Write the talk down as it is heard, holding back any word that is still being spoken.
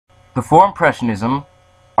Before Impressionism,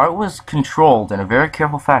 art was controlled in a very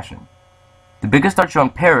careful fashion. The biggest art show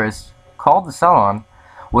in Paris, called the Salon,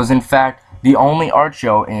 was in fact the only art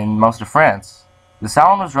show in most of France. The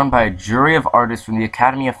Salon was run by a jury of artists from the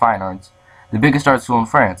Academy of Fine Arts, the biggest art school in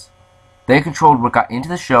France. They controlled what got into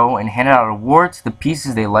the show and handed out awards to the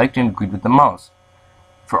pieces they liked and agreed with the most.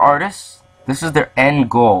 For artists, this was their end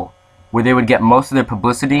goal, where they would get most of their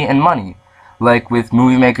publicity and money, like with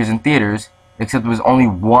movie makers and theaters, except there was only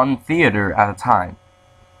one theater at a time.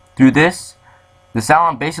 Through this, the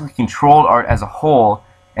Salon basically controlled art as a whole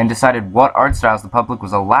and decided what art styles the public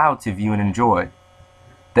was allowed to view and enjoy.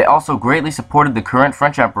 They also greatly supported the current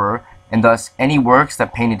French emperor, and thus any works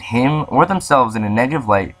that painted him or themselves in a negative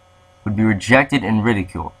light would be rejected and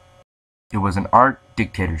ridiculed. It was an art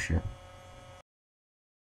dictatorship.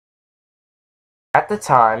 At the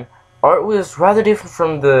time, art was rather different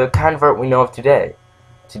from the kind of art we know of today.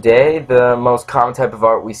 Today, the most common type of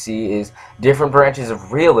art we see is different branches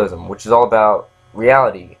of realism, which is all about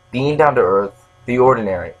reality, being down to earth, the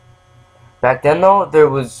ordinary. Back then, though, there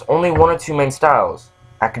was only one or two main styles: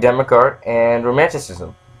 academic art and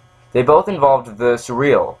romanticism. They both involved the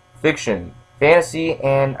surreal, fiction, fantasy,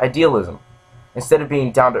 and idealism. Instead of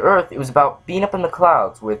being down to earth, it was about being up in the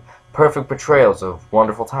clouds with perfect portrayals of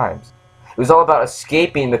wonderful times. It was all about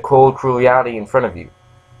escaping the cold, cruel reality in front of you.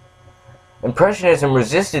 Impressionism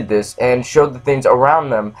resisted this and showed the things around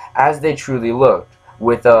them as they truly looked,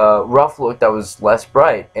 with a rough look that was less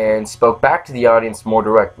bright and spoke back to the audience more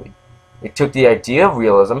directly. It took the idea of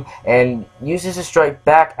realism and used it to strike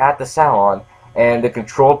back at the Salon and the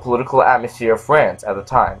controlled political atmosphere of France at the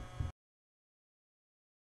time.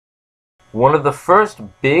 One of the first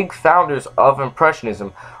big founders of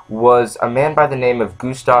Impressionism was a man by the name of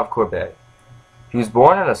Gustave Courbet. He was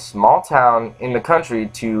born in a small town in the country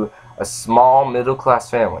to a small middle-class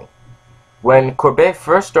family. When Courbet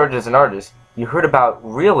first started as an artist, he heard about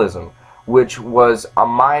realism, which was a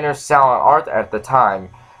minor salon art at the time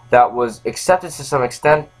that was accepted to some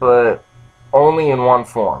extent, but only in one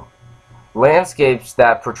form. Landscapes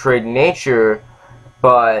that portrayed nature,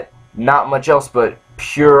 but not much else but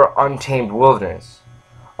pure, untamed wilderness.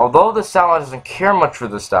 Although the Salon doesn't care much for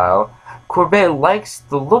the style, Courbet likes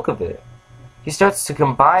the look of it. He starts to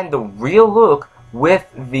combine the real look with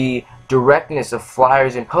the directness of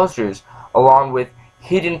flyers and posters, along with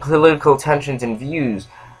hidden political tensions and views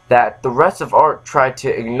that the rest of art tried to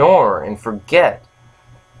ignore and forget.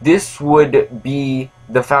 This would be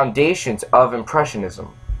the foundations of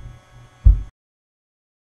Impressionism.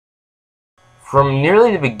 From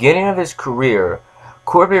nearly the beginning of his career,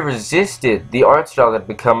 Courbet resisted the art style that had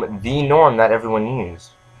become the norm that everyone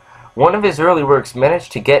used. One of his early works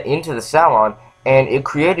managed to get into the Salon, and it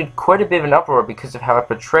created quite a bit of an uproar because of how it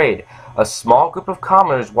portrayed a small group of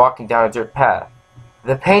commoners walking down a dirt path.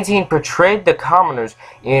 The painting portrayed the commoners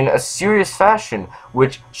in a serious fashion,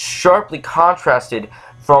 which sharply contrasted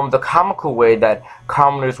from the comical way that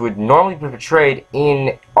commoners would normally be portrayed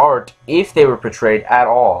in art if they were portrayed at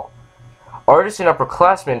all. Artists and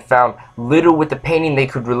upperclassmen found little with the painting they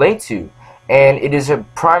could relate to, and it is a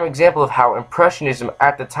prime example of how Impressionism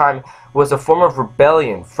at the time was a form of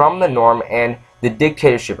rebellion from the norm and the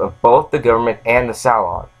dictatorship of both the government and the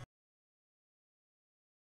Salon.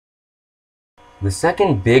 The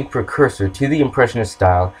second big precursor to the Impressionist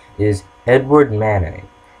style is Edward Manet,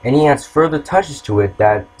 and he adds further touches to it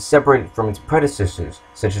that separate it from its predecessors,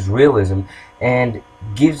 such as realism, and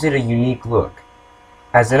gives it a unique look.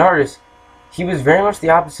 As an artist, he was very much the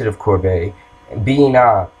opposite of Courbet, being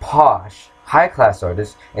a posh, high-class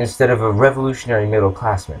artist instead of a revolutionary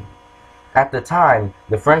middle-classman. At the time,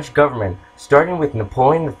 the French government, starting with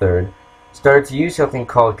Napoleon III, started to use something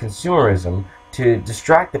called consumerism to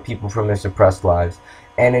distract the people from their suppressed lives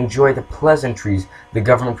and enjoy the pleasantries the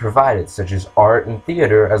government provided, such as art and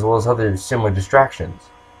theater, as well as other similar distractions.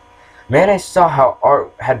 Manet saw how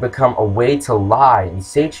art had become a way to lie and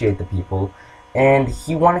satiate the people, and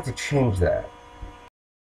he wanted to change that.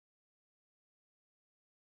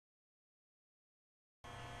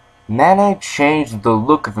 Manet changed the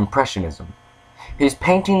look of Impressionism. His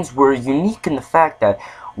paintings were unique in the fact that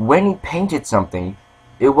when he painted something,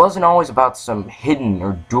 it wasn't always about some hidden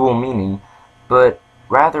or dual meaning, but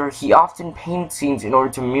rather he often painted scenes in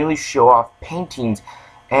order to merely show off paintings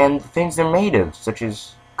and the things they're made of, such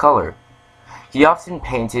as color. He often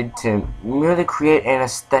painted to merely create an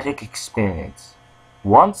aesthetic experience.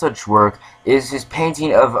 One such work is his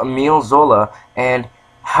painting of Émile Zola and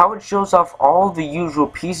how it shows off all the usual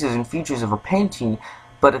pieces and features of a painting,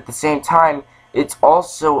 but at the same time, it's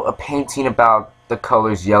also a painting about the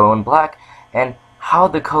colors yellow and black and how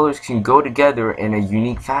the colors can go together in a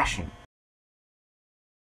unique fashion.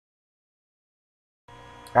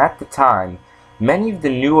 At the time, many of the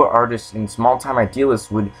newer artists and small-time idealists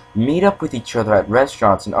would meet up with each other at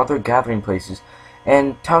restaurants and other gathering places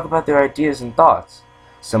and talk about their ideas and thoughts,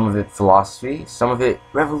 some of it philosophy, some of it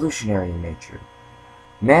revolutionary in nature.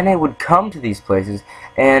 Manet would come to these places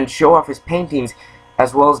and show off his paintings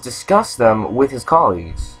as well as discuss them with his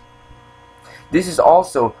colleagues. This is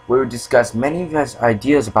also where we discuss many of his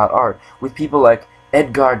ideas about art with people like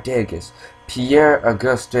Edgar Degas,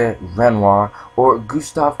 Pierre-Auguste Renoir, or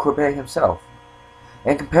Gustave Courbet himself.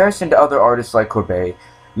 In comparison to other artists like Courbet,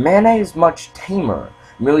 Manet is much tamer,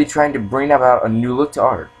 merely trying to bring about a new look to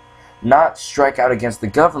art, not strike out against the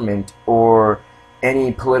government or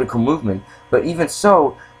any political movement, but even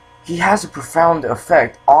so, he has a profound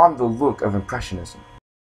effect on the look of Impressionism.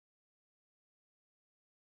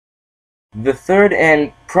 The third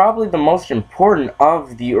and probably the most important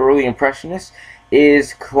of the early Impressionists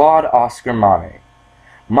is Claude Oscar Monet.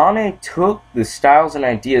 Monet took the styles and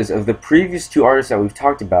ideas of the previous two artists that we've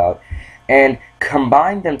talked about and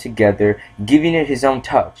combined them together, giving it his own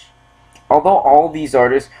touch. Although all these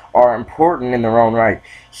artists are important in their own right,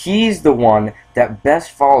 he's the one that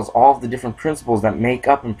best follows all of the different principles that make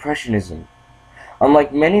up Impressionism.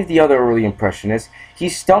 Unlike many of the other early Impressionists, he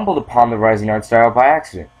stumbled upon the rising art style by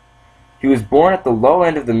accident. He was born at the low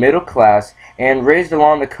end of the middle class and raised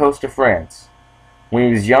along the coast of France. When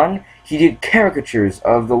he was young, he did caricatures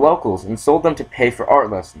of the locals and sold them to pay for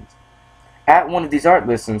art lessons. At one of these art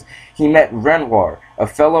lessons, he met Renoir, a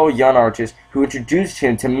fellow young artist who introduced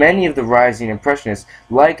him to many of the rising Impressionists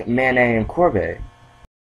like Manet and Courbet.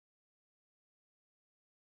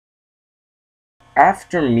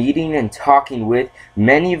 After meeting and talking with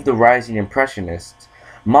many of the rising Impressionists,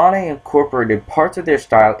 Monet incorporated parts of their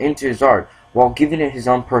style into his art while giving it his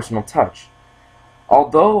own personal touch.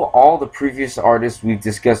 Although all the previous artists we've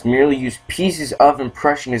discussed merely used pieces of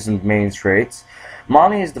Impressionism's main traits,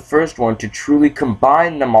 Monet is the first one to truly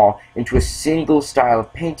combine them all into a single style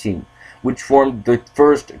of painting, which formed the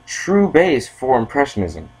first true base for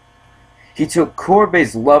Impressionism. He took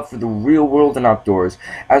Courbet's love for the real world and outdoors,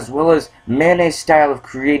 as well as Manet's style of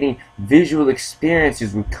creating visual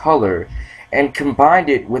experiences with color, and combined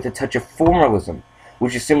it with a touch of formalism,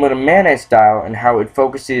 which is similar to Manet's style and how it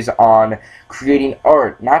focuses on creating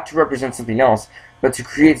art not to represent something else, but to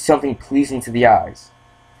create something pleasing to the eyes.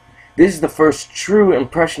 This is the first true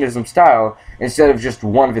Impressionism style instead of just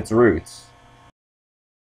one of its roots.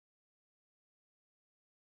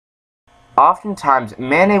 Oftentimes,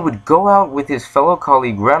 Manet would go out with his fellow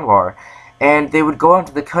colleague Renoir, and they would go out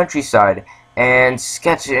to the countryside and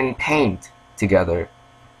sketch and paint together.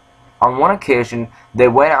 On one occasion, they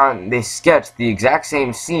went out and they sketched the exact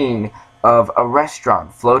same scene of a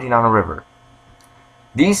restaurant floating on a river.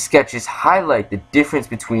 These sketches highlight the difference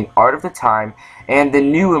between art of the time and the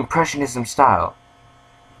new Impressionism style.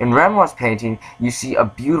 In Renoir's painting, you see a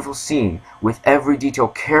beautiful scene with every detail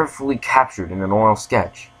carefully captured in an oil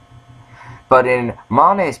sketch. But in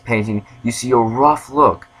Monet's painting, you see a rough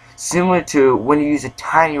look, similar to when you use a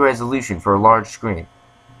tiny resolution for a large screen.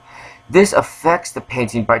 This affects the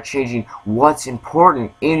painting by changing what's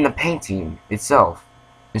important in the painting itself.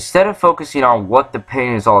 Instead of focusing on what the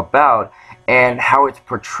painting is all about and how it's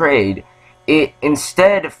portrayed, it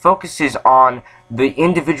instead focuses on the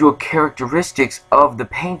individual characteristics of the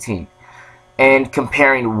painting and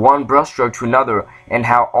comparing one brushstroke to another and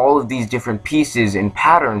how all of these different pieces and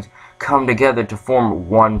patterns come together to form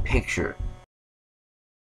one picture.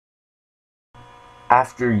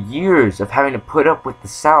 After years of having to put up with the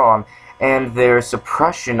salon and their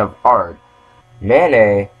suppression of art,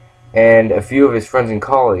 Manet and a few of his friends and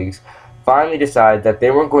colleagues finally decided that they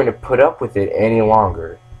weren't going to put up with it any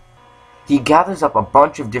longer. He gathers up a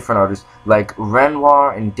bunch of different artists like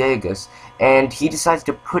Renoir and Degas, and he decides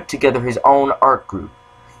to put together his own art group,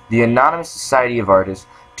 the Anonymous Society of Artists,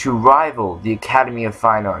 to rival the Academy of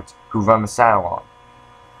Fine Arts, who run the salon.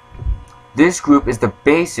 This group is the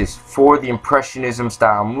basis for the Impressionism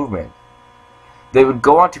style movement. They would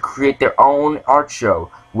go on to create their own art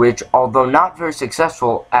show, which, although not very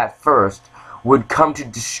successful at first, would come to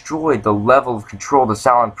destroy the level of control the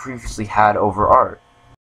salon previously had over art.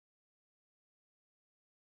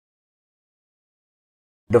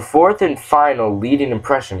 The fourth and final leading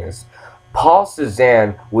Impressionist, Paul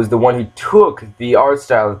Cézanne, was the one who took the art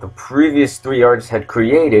style that the previous three artists had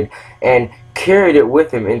created and carried it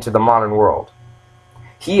with him into the modern world.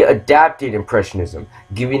 He adapted Impressionism,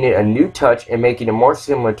 giving it a new touch and making it more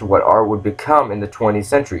similar to what art would become in the 20th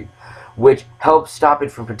century, which helped stop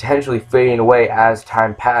it from potentially fading away as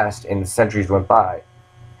time passed and the centuries went by.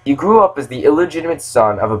 He grew up as the illegitimate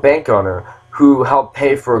son of a bank owner who helped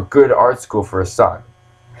pay for a good art school for his son.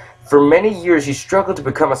 For many years, he struggled to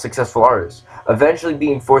become a successful artist, eventually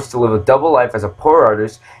being forced to live a double life as a poor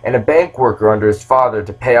artist and a bank worker under his father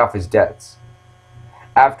to pay off his debts.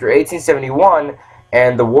 After 1871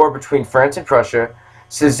 and the war between France and Prussia,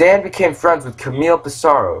 Cézanne became friends with Camille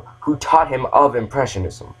Pissarro, who taught him of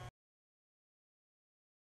Impressionism.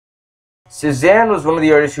 Cézanne was one of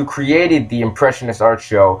the artists who created the Impressionist art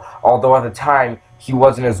show, although at the time he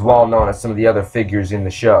wasn't as well known as some of the other figures in the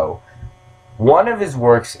show. One of his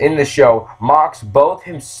works in the show mocks both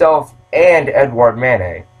himself and Edouard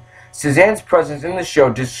Manet. Cézanne's presence in the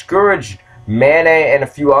show discouraged Manet and a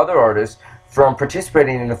few other artists from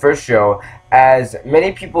participating in the first show, as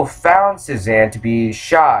many people found Cézanne to be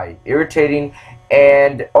shy, irritating,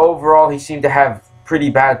 and overall he seemed to have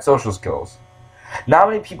pretty bad social skills. Not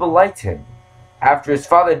many people liked him. After his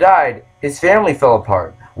father died, his family fell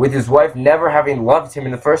apart, with his wife never having loved him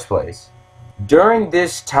in the first place. During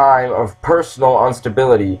this time of personal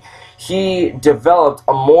instability, he developed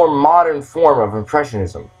a more modern form of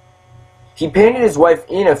Impressionism. He painted his wife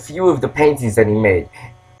in a few of the paintings that he made,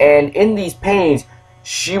 and in these paintings,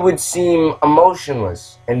 she would seem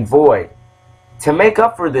emotionless and void. To make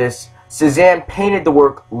up for this, Cézanne painted the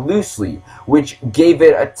work loosely, which gave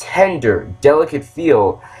it a tender, delicate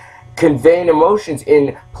feel, conveying emotions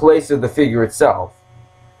in place of the figure itself.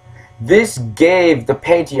 This gave the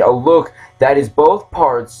painting a look that is both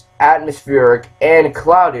parts atmospheric and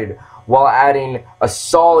clouded, while adding a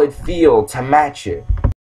solid feel to match it.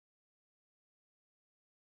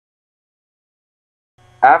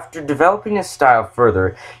 After developing his style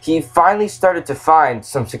further, he finally started to find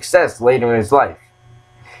some success later in his life.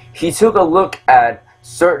 He took a look at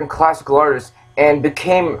certain classical artists and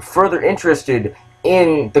became further interested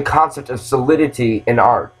in the concept of solidity in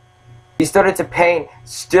art. He started to paint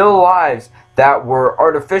still lives that were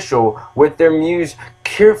artificial, with their muse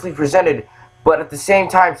carefully presented, but at the same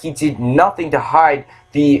time he did nothing to hide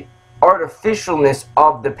the artificialness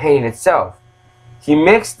of the painting itself. He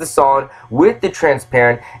mixed the solid with the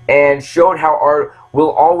transparent and showed how art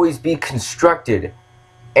will always be constructed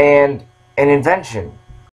and an invention.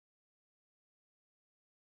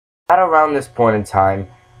 At around this point in time,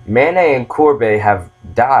 Manet and Courbet have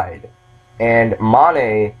died, and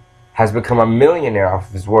Manet has become a millionaire off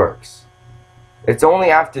of his works. It's only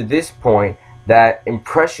after this point that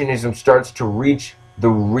Impressionism starts to reach the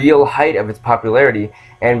real height of its popularity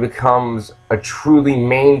and becomes a truly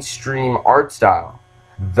mainstream art style.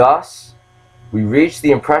 Thus, we reach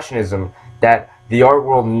the Impressionism that the art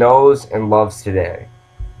world knows and loves today.